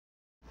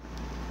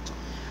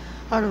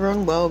Hi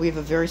everyone. Well, we have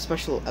a very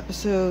special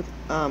episode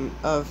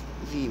of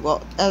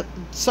the at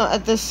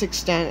this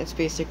extent it's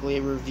basically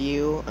a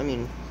review. I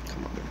mean,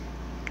 come on, you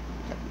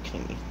gotta be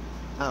kidding me.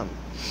 Um,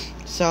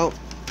 so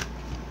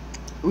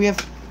we have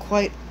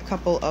quite a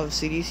couple of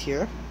CDs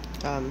here.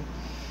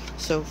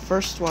 So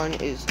first one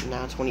is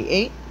Now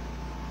 28.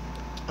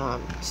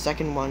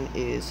 Second one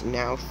is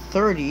Now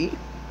 30,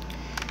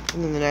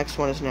 and then the next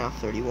one is Now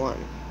 31.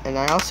 And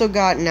I also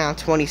got Now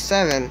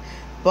 27.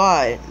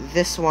 But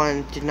this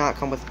one did not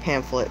come with a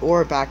pamphlet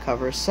or a back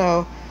cover,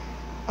 so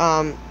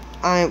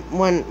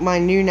when my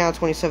new Now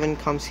 27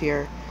 comes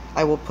here,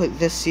 I will put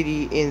this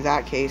CD in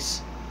that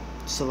case,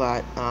 so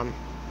that and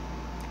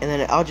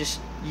then I'll just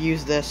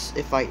use this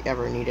if I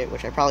ever need it,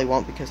 which I probably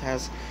won't because it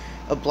has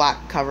a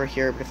black cover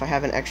here. But if I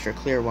have an extra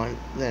clear one,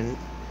 then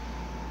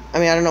I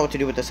don't know what to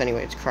do with this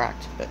anyway. It's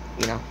cracked, but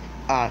you know.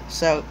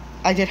 So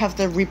I did have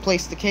to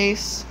replace the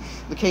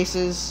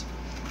cases.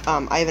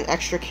 I have an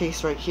extra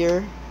case right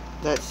here.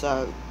 That's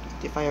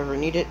if I ever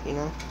need it, you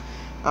know.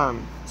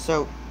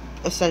 So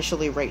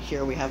essentially right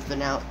here we have the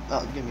Now.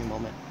 Oh, give me a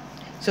moment.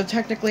 So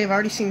technically I've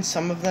already seen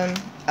some of them.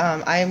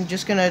 I am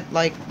just gonna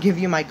give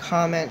you my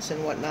comments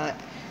and whatnot.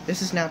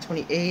 This is Now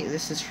 28.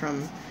 This is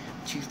from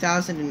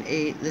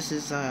 2008. This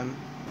is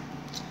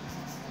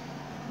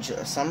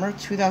summer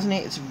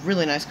 2008. It's a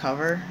really nice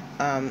cover.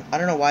 I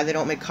don't know why they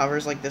don't make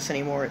covers like this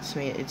anymore.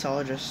 It's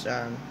all just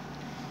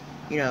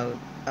you know,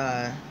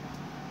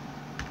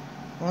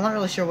 well, I'm not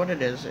really sure what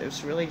it is.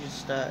 It's really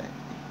just, I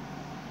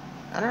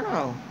don't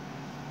know.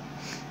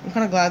 I'm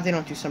kind of glad they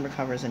don't do summer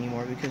covers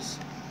anymore because,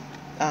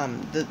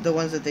 the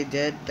ones that they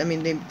did, I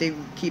mean, they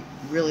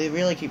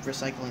really keep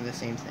recycling the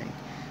same thing.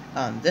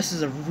 This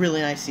is a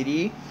really nice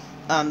CD.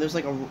 There's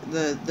like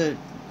the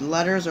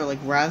letters are like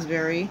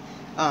raspberry,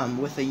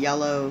 with a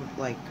yellow,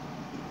 what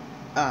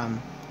do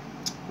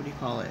you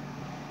call it?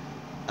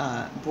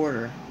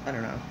 Border. I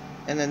don't know.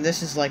 And then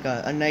this is like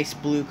a nice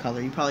blue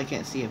color. You probably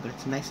can't see it, but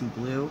it's nice and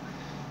blue.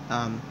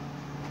 And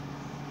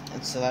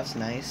so that's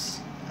nice.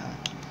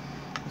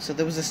 So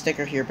there was a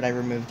sticker here, but I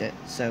removed it.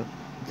 So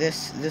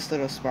this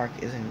little spark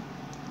isn't,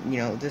 you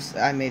know,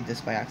 I made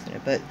this by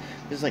accident. But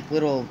there's like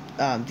little,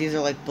 these are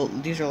like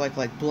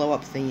blow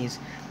up thingies,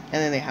 and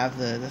then they have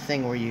the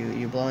thing where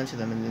you blow into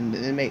them, and then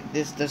they make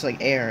this. There's like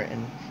air,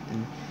 and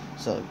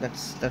so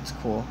that's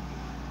cool.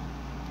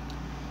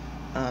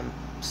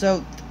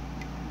 So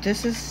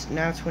this is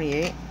Now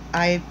 28.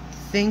 I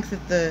think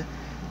that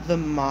the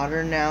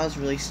modern nows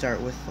really start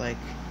with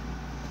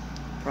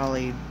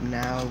probably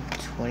Now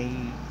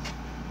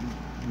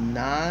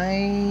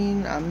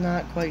 29. I'm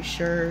not quite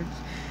sure.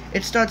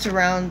 It starts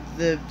around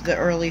the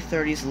early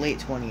 30s, late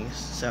 20s.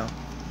 So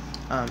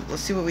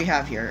let's see what we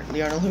have here.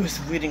 Leona Lewis,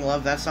 Bleeding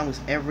Love. That song was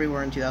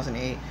everywhere in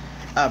 2008.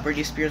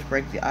 Britney Spears,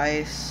 Break the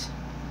Ice.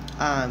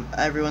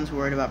 Everyone's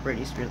worried about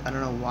Britney Spears. I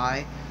don't know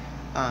why,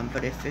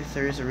 but if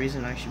there is a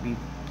reason I should be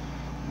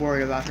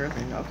worried about her,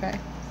 then okay,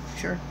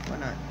 sure, why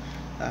not?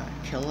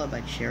 Killa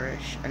by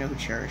Cherish. I know who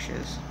Cherish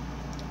is.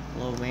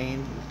 Lil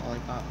Wayne,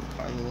 Lollipop,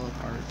 Lil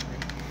Carter.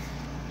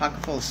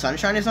 Pocket Full of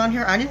Sunshine is on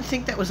here. I didn't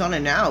think that was on a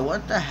Now.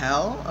 What the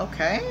hell?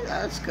 Okay,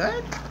 that's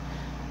good.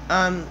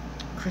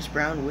 Chris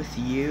Brown, With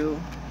You.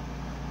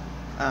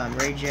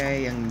 Ray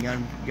J and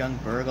Young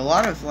Berg. A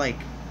lot of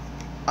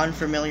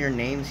unfamiliar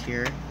names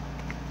here.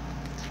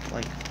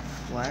 Like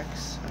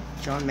Flex.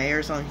 John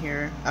Mayer's on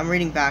here. I'm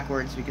reading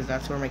backwards because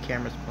that's where my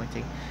camera's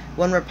pointing.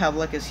 One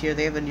Republic is here.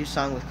 They have a new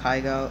song with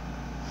Kygo.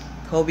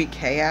 Kobe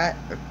Kayat,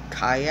 or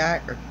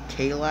Kayat, or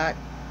Kaylat,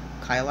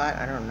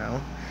 I don't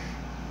know.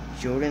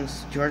 Jordan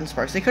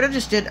Sparks. They could have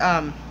just did,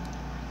 oh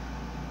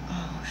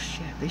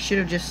shit. They should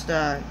have just,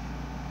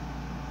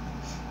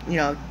 you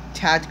know,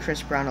 tagged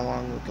Chris Brown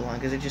along with the line,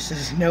 because it just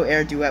says no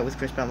air duet with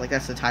Chris Brown. Like,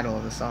 that's the title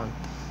of the song.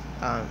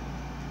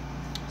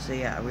 So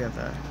yeah, we have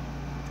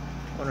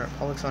One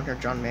Republic's on here.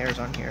 John Mayer's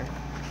on here.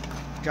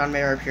 John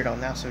Mayer appeared on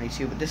Now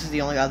 72, but this is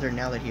the only other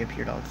Now that he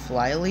appeared on.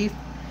 Flyleaf.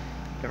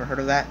 Never heard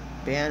of that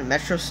band.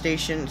 Metro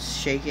Station,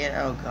 Shake It.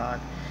 Oh god.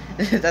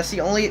 that's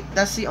the only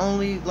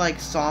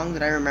song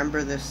that I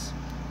remember this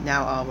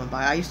Now album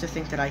by. I used to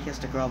think that I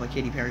Kissed a Girl by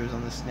Katy Perry was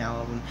on this Now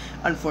album.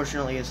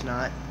 Unfortunately it's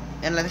not.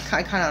 And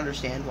I kind of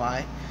understand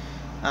why.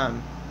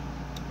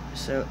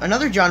 So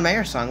another John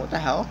Mayer song. What the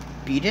hell?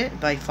 Beat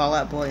It by Fall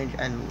Out Boy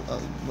and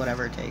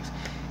Whatever It Takes.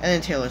 And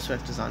then Taylor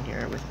Swift is on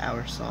here with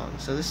Our Song.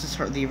 So this is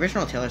the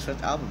original Taylor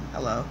Swift album.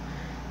 Hello.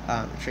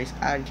 Trace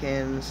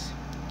Adkins,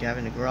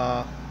 Gavin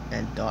DeGraw,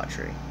 and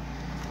Daughtry.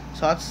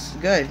 So that's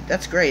good.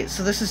 That's great.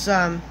 So this is,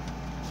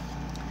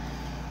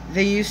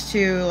 they used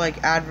to,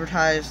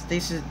 advertise, they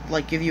used to,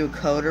 give you a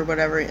code or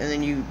whatever, and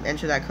then you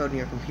enter that code in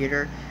your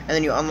computer, and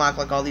then you unlock,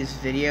 all these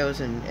videos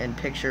and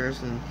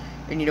pictures and,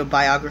 you know,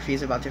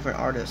 biographies about different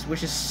artists,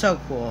 which is so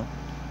cool.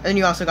 And then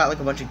you also got, a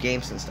bunch of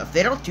games and stuff.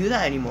 They don't do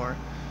that anymore.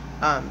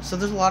 So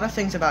there's a lot of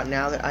things about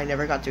Now that I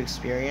never got to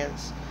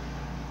experience,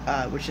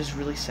 which is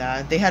really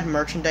sad. They had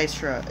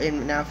merchandise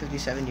in Now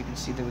 57, you can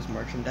see there was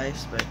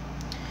merchandise, but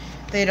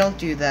they don't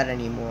do that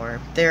anymore.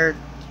 They're,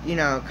 you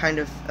know, kind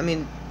of, I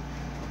mean,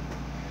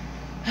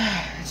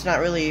 it's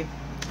not really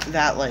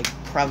that like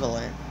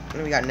prevalent.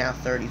 And we got Now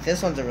 30.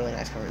 This one's a really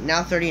nice cover.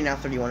 Now 30 and Now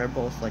 31 are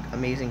both like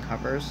amazing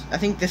covers. I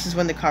think this is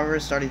when the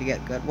covers started to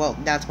get good. Well,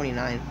 Now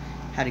 29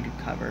 had a good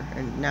cover,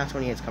 and Now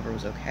 28's cover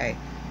was okay.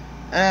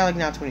 And I like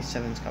Now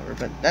 27's cover,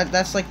 but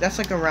that's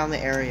like around the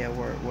area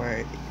where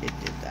it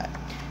did that.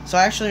 So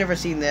I actually never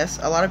seen this.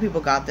 A lot of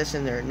people got this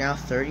in their Now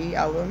 30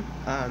 album.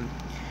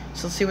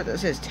 So let's see what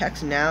this is.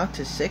 Text now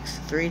to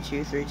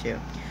 63232.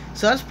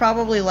 So that's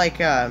probably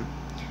like an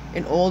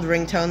old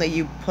ringtone that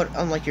you put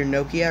on like your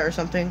Nokia or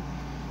something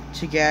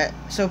to get.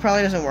 So it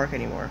probably doesn't work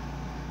anymore.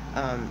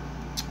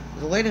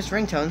 The latest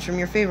ringtones from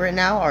your favorite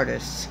Now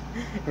artists.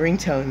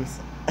 Ringtones.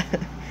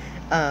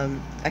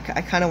 I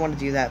kind of want to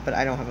do that, but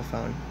I don't have a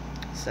phone.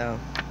 So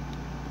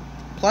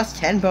plus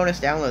 10 bonus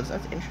downloads.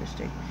 That's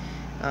interesting.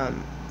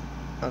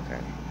 Okay.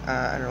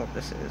 I don't know what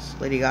this is.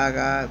 Lady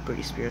Gaga,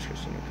 Britney Spears,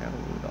 Christina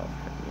Calvin, Rudolph.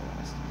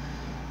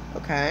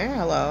 Okay,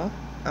 hello.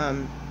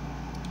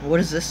 What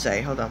does this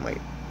say? Hold on, wait.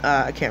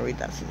 I can't read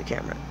that through the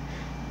camera.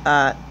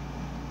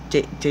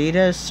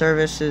 Data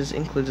services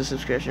includes a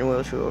subscription,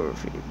 which will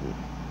refuse.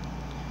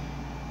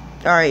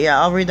 Alright, yeah,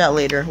 I'll read that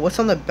later. What's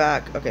on the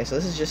back? Okay, so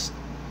this is just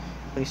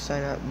when you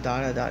sign up,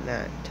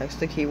 data.net. Text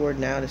the keyword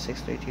now to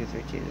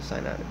 63232 to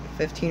sign up.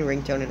 15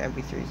 ringtone and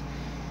MP3s.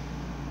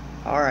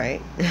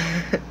 Alright.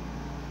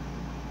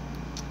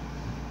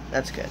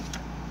 That's good.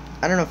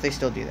 I don't know if they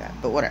still do that,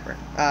 but whatever.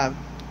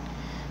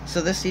 So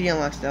this CD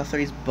unlocks Now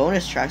 30's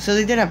bonus tracks. So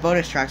they did have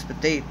bonus tracks,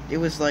 but it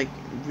was like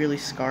really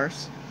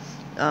scarce.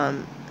 What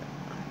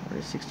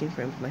is 16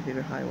 frames? My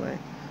favorite highway.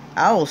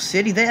 Owl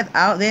City. They had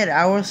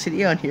Owl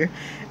City on here.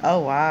 Oh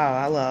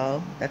wow,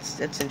 hello. That's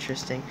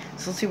interesting.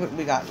 So let's see what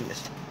we got in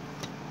this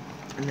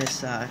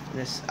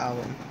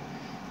album.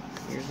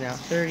 Here's Now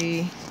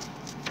 30.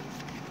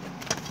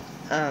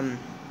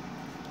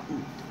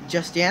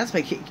 Just Dance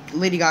by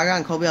Lady Gaga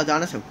and Colby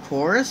Aldonis, of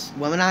course.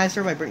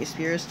 Womanizer by Britney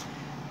Spears.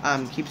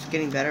 Keeps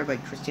Getting Better by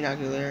Christina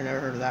Aguilera. Never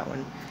heard of that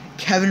one.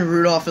 Kevin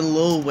Rudolph and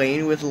Lil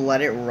Wayne with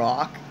Let It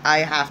Rock. I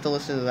have to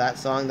listen to that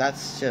song.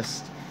 That's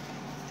just...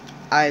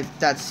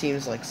 that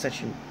seems like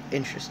such an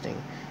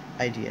interesting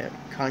idea.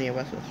 Kanye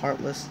West with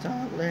Heartless,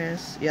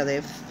 Thoughtless. Yeah, they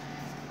have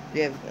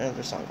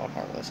another song called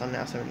Heartless on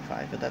Now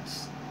 75, but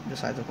that's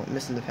besides the point.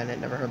 Miss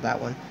Independent, never heard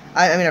that one.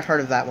 I mean, I've heard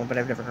of that one, but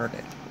I've never heard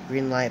it.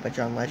 Green Light by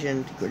John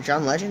Legend.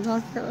 John Legend's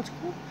on here? That's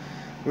cool.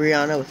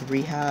 Rihanna with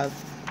Rehab.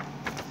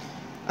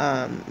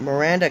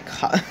 Miranda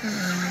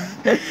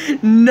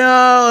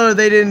No,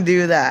 they didn't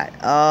do that.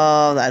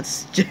 Oh,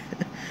 that's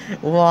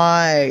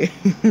why?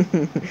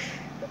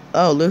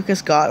 Oh,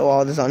 Lucas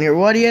Gottwald is on here.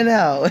 What do you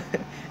know?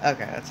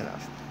 Okay, that's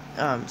enough.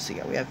 So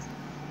yeah, we have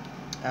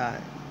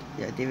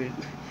yeah, David.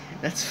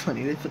 That's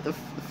funny. They put the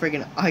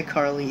friggin'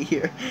 iCarly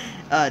here.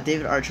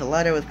 David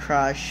Archuleta with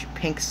Crush,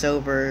 Pink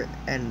Sober,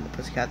 and the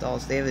Pussycat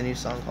Dolls. They have a new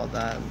song called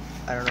I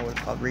don't know what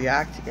it's called.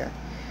 React. Yeah.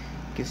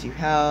 Gives You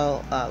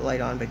Hell,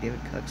 Light On by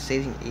David Cook,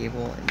 Saving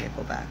Abel, and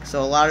Nickelback.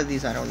 So a lot of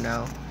these I don't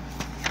know,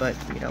 but,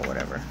 you know,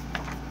 whatever.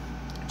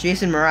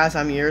 Jason Mraz,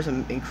 I'm Yours,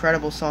 an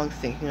incredible song,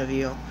 Thinking of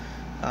You,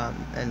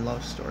 and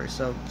Love Story.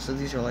 So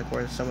these are like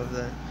where some of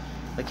the,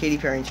 like Katy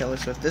Perry and Taylor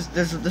Swift. This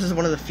is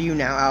one of the few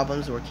Now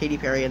albums where Katy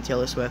Perry and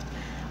Taylor Swift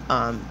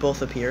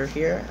both appear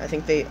here. I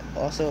think they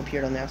also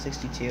appeared on Now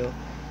 62,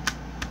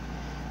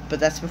 but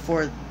that's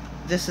before.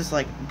 This is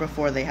like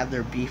before they had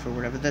their beef or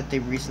whatever that they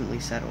recently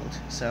settled.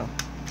 So.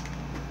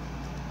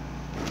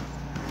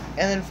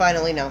 And then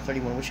finally, Now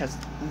 31, which has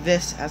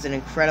this as an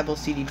incredible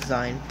CD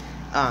design.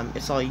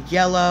 It's all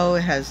yellow.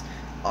 It has,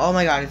 oh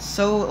my god, it's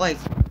so like,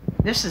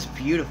 this is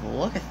beautiful.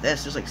 Look at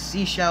this. There's like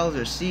seashells,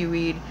 there's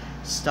seaweed,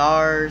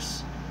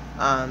 stars.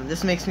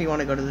 This makes me want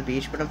to go to the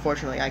beach, but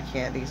unfortunately I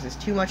can't because it's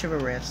too much of a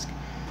risk.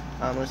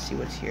 Let's see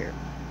what's here.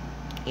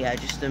 Yeah,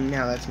 just the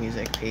Now That's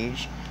Music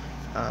page.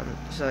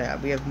 So yeah,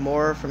 we have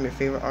more from your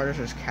favorite artists.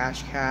 There's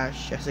Cash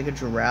Cash, Jessica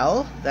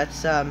Jarrell.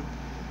 That's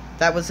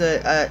that was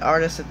a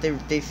artist that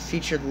they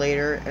featured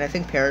later, and I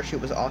think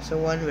Parachute was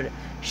also one. But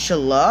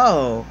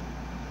Shiloh,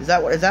 is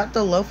that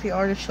the Lofi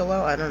artist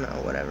Shiloh? I don't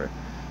know, whatever.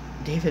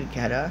 David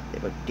Guetta, they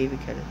put David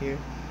Guetta here.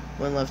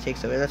 When Love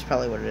Takes Over, that's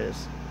probably what it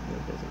is.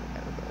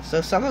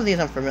 So some of these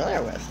I'm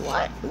familiar with.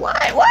 What?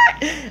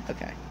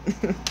 Okay.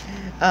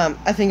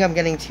 I think I'm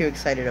getting too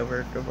excited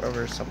over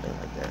something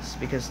like this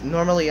because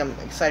normally I'm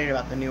excited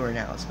about the newer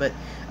Nows. But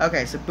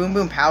okay, so Boom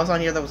Boom Pow's on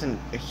here. That was a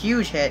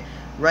huge hit.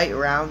 Right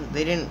Around.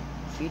 They didn't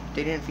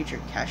feature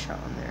Cash Out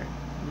on there.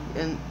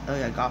 And oh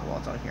yeah,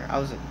 Gottwald's on here. I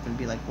was gonna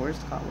be like, where's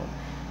Gottwald?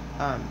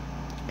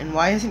 And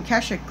why isn't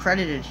Cash Out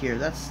credited here?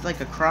 That's like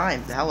a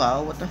crime.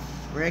 Hello, what the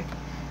frick?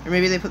 Or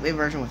maybe they put the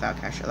version without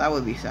Cash Out. That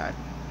would be sad.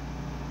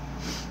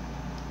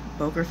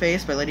 Poker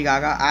Face by Lady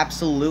Gaga.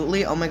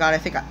 Absolutely. Oh my god,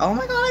 oh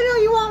my god, I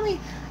know you want me.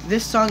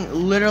 This song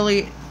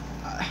literally,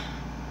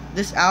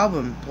 this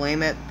album,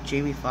 Blame It,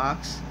 Jamie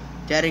Foxx,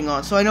 Deading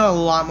On. So I know a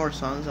lot more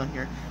songs on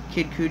here.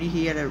 Kid Cudi,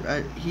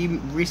 he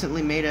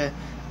recently made a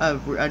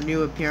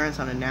new appearance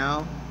on a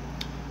Now.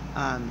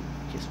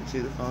 Kiss Me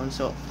Through the Phone.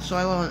 So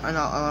I know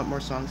a lot more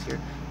songs here.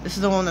 This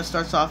is the one that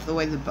starts off the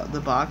way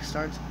the box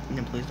starts. And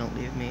then Please Don't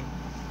Leave Me.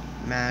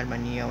 Mad by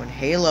Neo, and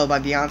Halo by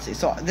Beyonce.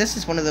 So this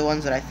is one of the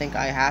ones that I think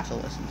I have to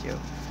listen to.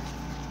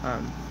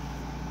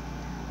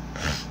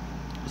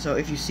 So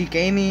if you seek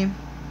Amy,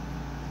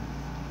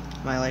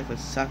 my life would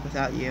suck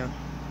without you.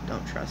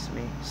 Don't trust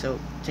me. So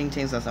Ting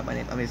Tings, that's not my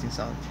name. Amazing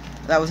song.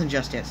 That was in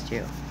Just Dance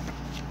 2.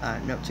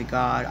 Note to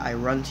God, I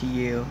run to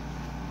you.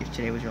 If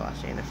today was your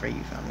last day, and afraid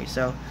you found me.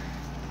 So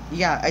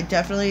yeah, I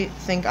definitely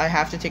think I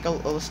have to take a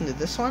listen to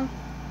this one.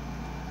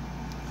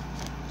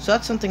 So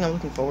that's something I'm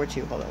looking forward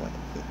to. Hold on, wait.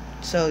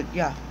 So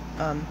yeah,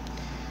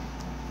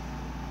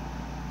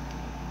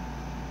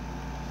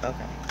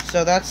 okay.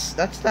 So that's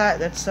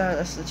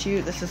the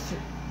two. This is.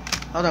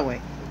 Hold on,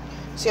 wait.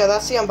 So yeah,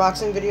 that's the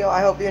unboxing video.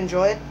 I hope you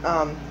enjoyed.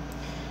 So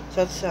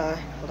that's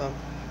hold on.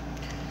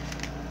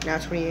 Now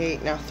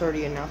 28, now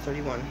 30, and now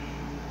 31.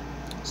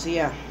 So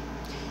yeah,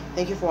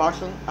 thank you for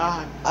watching.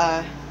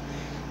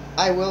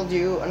 I will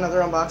do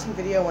another unboxing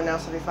video when Now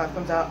 75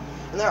 comes out,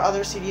 and there are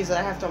other CDs that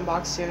I have to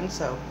unbox soon,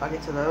 so I'll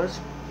get to those.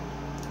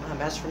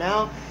 As for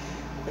now,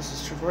 this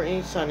is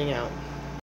Trevortney signing out.